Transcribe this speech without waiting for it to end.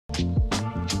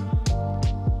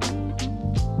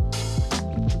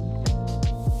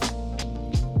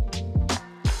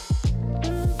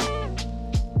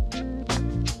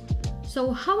So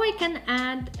how I can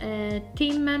add a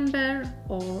team member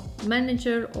or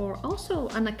manager or also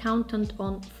an accountant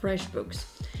on FreshBooks?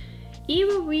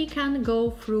 Either we can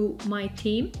go through my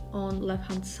team on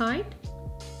left hand side,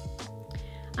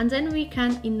 and then we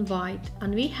can invite,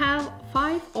 and we have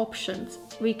 5 options.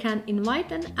 We can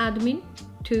invite an admin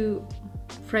to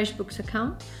FreshBooks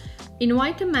account,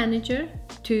 invite a manager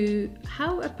to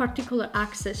have a particular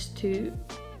access to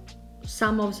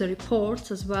some of the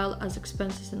reports as well as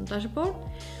expenses and dashboard.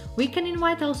 We can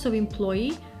invite also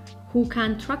employee who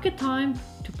can track a time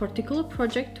to particular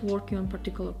project, working on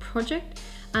particular project,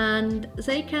 and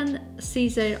they can see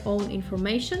their own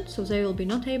information, so they will be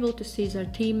not able to see their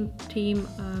team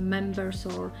members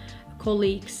or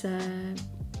colleagues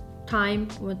time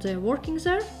when they're working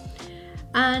there.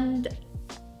 And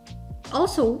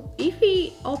also, if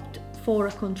we opt for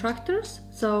contractors,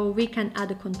 so we can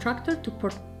add a contractor to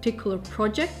particular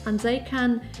project, and they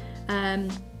can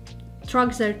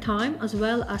track their time as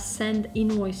well as send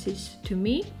invoices to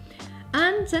me.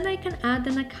 And then I can add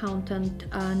an accountant,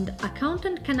 and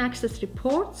accountant can access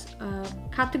reports,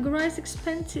 categorize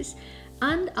expenses,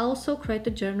 and also create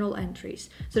a journal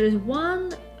entries. There is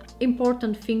one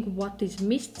important thing what is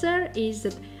missed there, is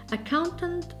that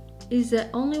accountant is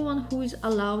the only one who is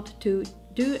allowed to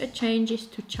do changes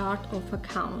to chart of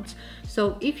accounts.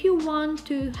 So if you want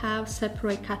to have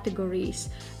separate categories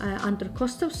under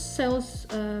cost of sales,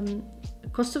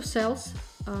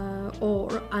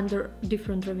 or under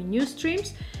different revenue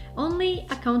streams, only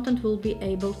accountant will be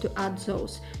able to add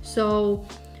those. So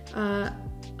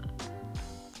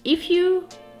if you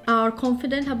are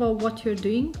confident about what you're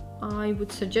doing, I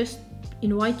would suggest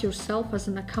invite yourself as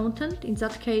an accountant. In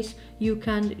that case, you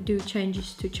can do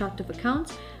changes to chart of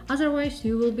accounts. Otherwise,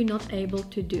 you will be not able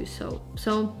to do so.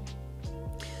 So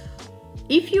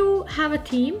if you have a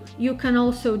team, you can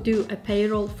also do a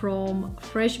payroll from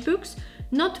FreshBooks.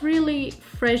 Not really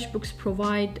FreshBooks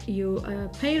provide you a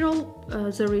payroll.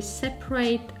 There is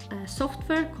separate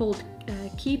software called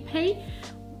KeyPay,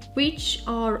 which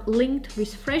are linked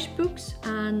with FreshBooks,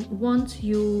 and once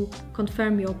you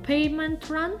confirm your payment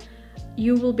run,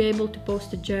 you will be able to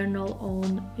post a journal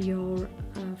on your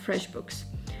FreshBooks.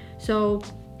 So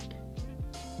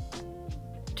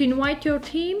to invite your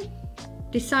team,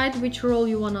 decide which role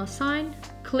you want to assign,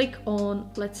 click on,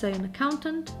 let's say, an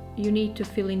accountant. You need to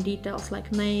fill in details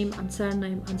like name and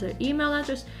surname and their email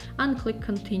address, and click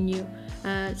continue.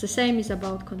 The same is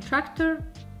about contractor,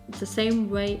 it's the same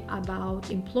way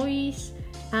about employees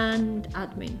and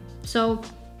admin. So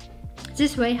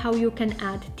this way how you can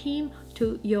add team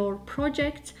to your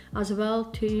projects as well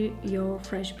to your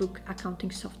FreshBooks accounting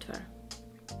software.